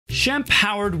Shemp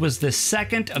Howard was the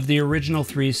second of the original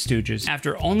Three Stooges.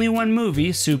 After only one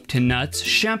movie, Soup to Nuts,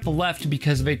 Shemp left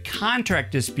because of a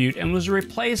contract dispute and was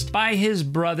replaced by his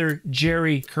brother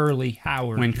Jerry Curly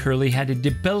Howard. When Curly had a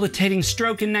debilitating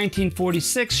stroke in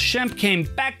 1946, Shemp came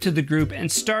back to the group and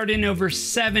starred in over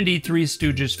 70 Three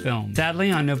Stooges films.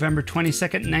 Sadly, on November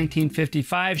 22nd,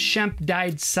 1955, Shemp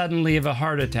died suddenly of a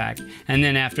heart attack, and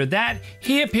then after that,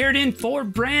 he appeared in 4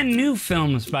 brand new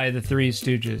films by the Three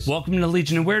Stooges. Welcome to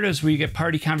Legion of Weirdos, where you get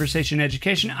party, conversation,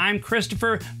 education. I'm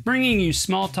Christopher, bringing you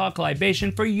small talk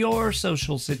libation for your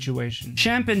social situation.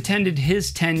 Shemp intended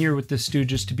his tenure with the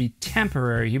Stooges to be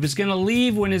temporary. He was going to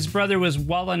leave when his brother was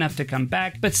well enough to come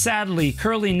back, but sadly,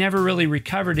 Curly never really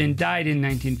recovered and died in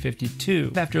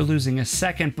 1952. After losing a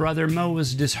second brother, Moe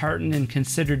was disheartened and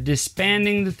considered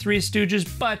disbanding the Three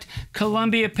Stooges, but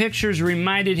Columbia Pictures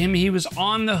reminded him he was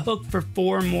on the hook for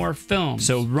 4 more films.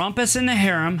 So Rumpus in the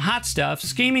Harem, Hot Stuff,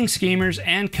 Scheming Schemers,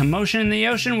 and Commotion in the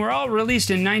Ocean were all released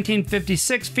in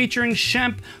 1956, featuring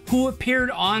Shemp, who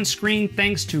appeared on screen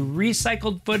thanks to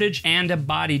recycled footage and a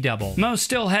body double. Moe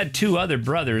still had 2 other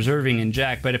brothers, Irving and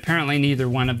Jack, but apparently neither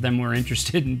one of them were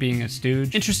interested in being a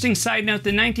stooge. Interesting side note, the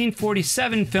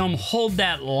 1947 film Hold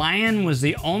That Lion was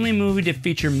the only movie to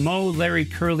feature Moe, Larry,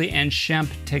 Curly, and Shemp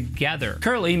together.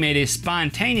 Curly made a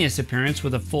spontaneous appearance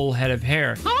with a full head of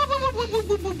hair.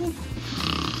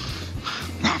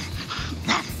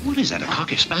 What is that, a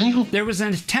Cocker Spaniel? There was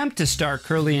an attempt to star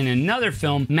Curly in another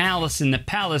film, Malice in the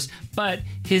Palace, but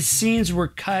his scenes were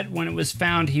cut when it was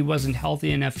found he wasn't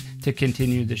healthy enough to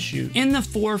continue the shoot. In the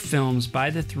 4 films by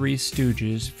the Three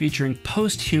Stooges, featuring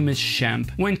posthumous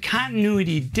Shemp, when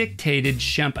continuity dictated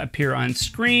Shemp appear on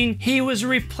screen, he was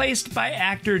replaced by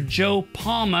actor Joe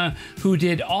Palma, who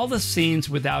did all the scenes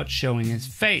without showing his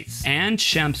face. And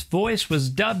Shemp's voice was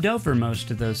dubbed over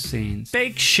most of those scenes.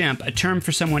 Fake Shemp, a term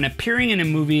for someone appearing in a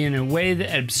movie in a way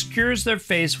that obscures their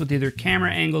face with either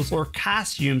camera angles or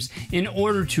costumes in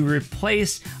order to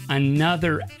replace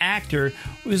another actor,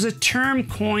 was a term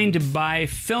coined by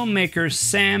filmmaker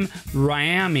Sam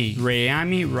Raimi.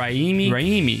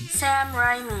 Sam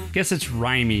Raimi. Guess it's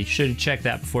Raimi. Should have checked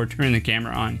that before turning the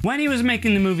camera on. When he was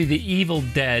making the movie The Evil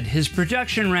Dead, his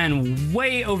production ran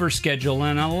way over schedule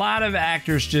and a lot of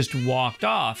actors just walked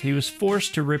off. He was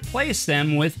forced to replace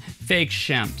them with fake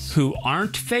Shemps. Who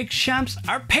aren't fake Shemps?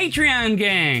 Our Patreon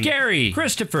gang! Gary,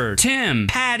 Christopher, Tim,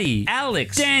 Patty,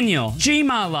 Alex, Daniel,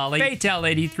 G-Ma-Lolly,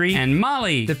 Fatal83, and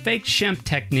Molly. The fake Shemp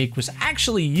technique was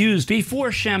actually used before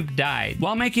Shemp died.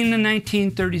 While making the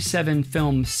 1937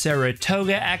 film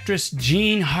Saratoga, actress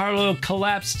Jean Harlow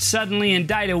collapsed suddenly and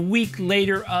died a week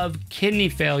later of kidney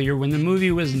failure when the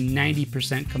movie was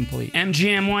 90% complete.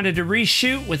 MGM wanted to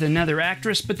reshoot with another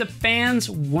actress, but the fans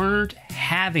weren't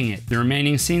having it. The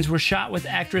remaining scenes were shot with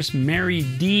actress Mary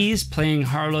Dees playing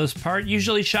Harlow's part,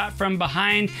 usually shot from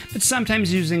behind, but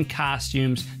sometimes using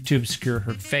costumes to obscure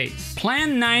her face.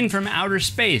 Plan 9 from Outer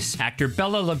Space. Actor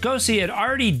Bela Lugosi had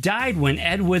already died when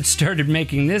Ed Wood started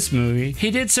making this movie.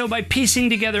 He did so by piecing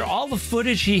together all the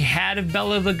footage he had of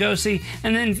Bela Lugosi,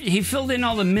 and then he filled in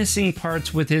all the missing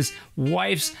parts with his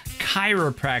wife's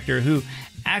chiropractor, who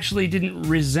actually didn't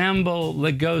resemble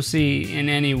Lugosi in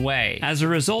any way. As a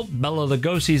result, Bela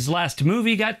Lugosi's last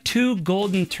movie got 2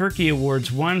 Golden Turkey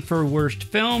Awards, one for Worst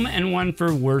Film and one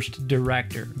for Worst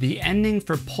Director. The ending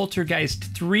for Poltergeist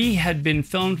 3 had been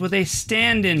filmed with a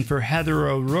stand-in for Heather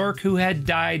O'Rourke, who had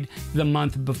died the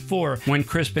month before. When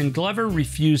Crispin Glover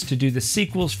refused to do the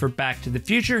sequels for Back to the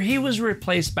Future, he was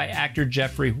replaced by actor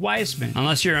Jeffrey Weissman.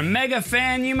 Unless you're a mega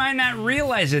fan, you might not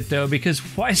realize it though,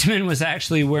 because Weissman was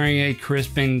actually wearing a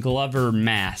Crispin Glover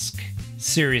mask.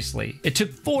 Seriously. It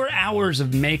took 4 hours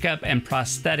of makeup and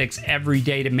prosthetics every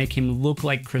day to make him look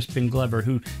like Crispin Glover,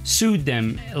 who sued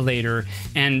them later,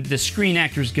 and the Screen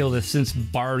Actors Guild has since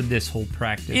barred this whole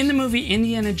practice. In the movie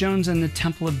Indiana Jones and the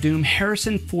Temple of Doom,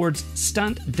 Harrison Ford's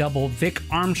stunt double Vic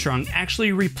Armstrong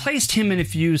actually replaced him in a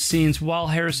few scenes while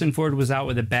Harrison Ford was out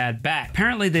with a bad back.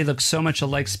 Apparently they looked so much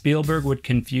alike Spielberg would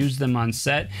confuse them on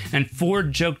set, and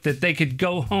Ford joked that they could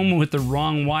go home with the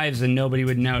wrong wives and nobody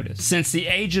would notice. Since the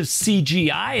age of CGI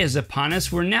is upon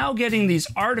us, we're now getting these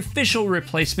artificial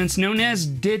replacements known as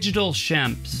digital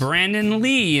Shemps. Brandon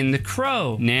Lee in The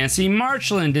Crow, Nancy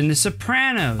Marchland in The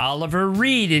Sopranos, Oliver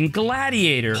Reed in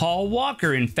Gladiator, Paul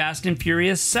Walker in Fast and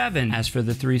Furious 7. As for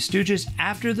the Three Stooges,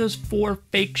 after those 4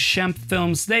 fake Shemp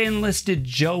films, they enlisted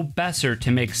Joe Besser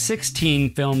to make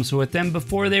 16 films with them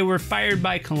before they were fired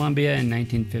by Columbia in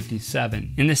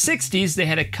 1957. In the 60s, they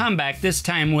had a comeback, this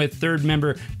time with third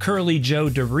member Curly Joe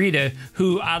DeRita,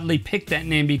 who oddly picked picked that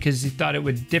name because he thought it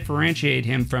would differentiate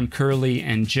him from Curly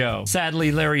and Joe.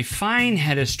 Sadly, Larry Fine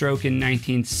had a stroke in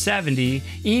 1970.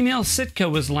 Emil Sitka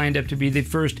was lined up to be the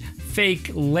first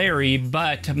fake Larry,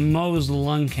 but Moe's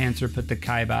lung cancer put the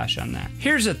kibosh on that.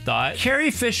 Here's a thought. Carrie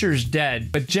Fisher's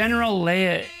dead, but General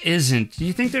Leia isn't. Do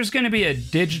you think there's going to be a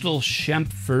digital Shemp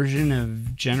version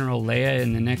of General Leia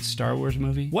in the next Star Wars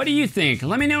movie? What do you think?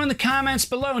 Let me know in the comments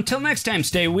below. Until next time,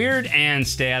 stay weird and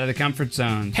stay out of the comfort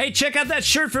zone. Hey, check out that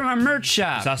shirt from our merch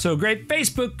shop. It's also a great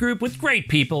Facebook group with great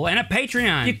people and a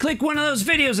Patreon. You click one of those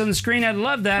videos on the screen, I'd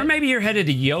love that. Or maybe you're headed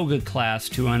to yoga class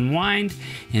to unwind.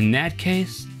 In that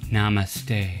case,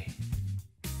 namaste.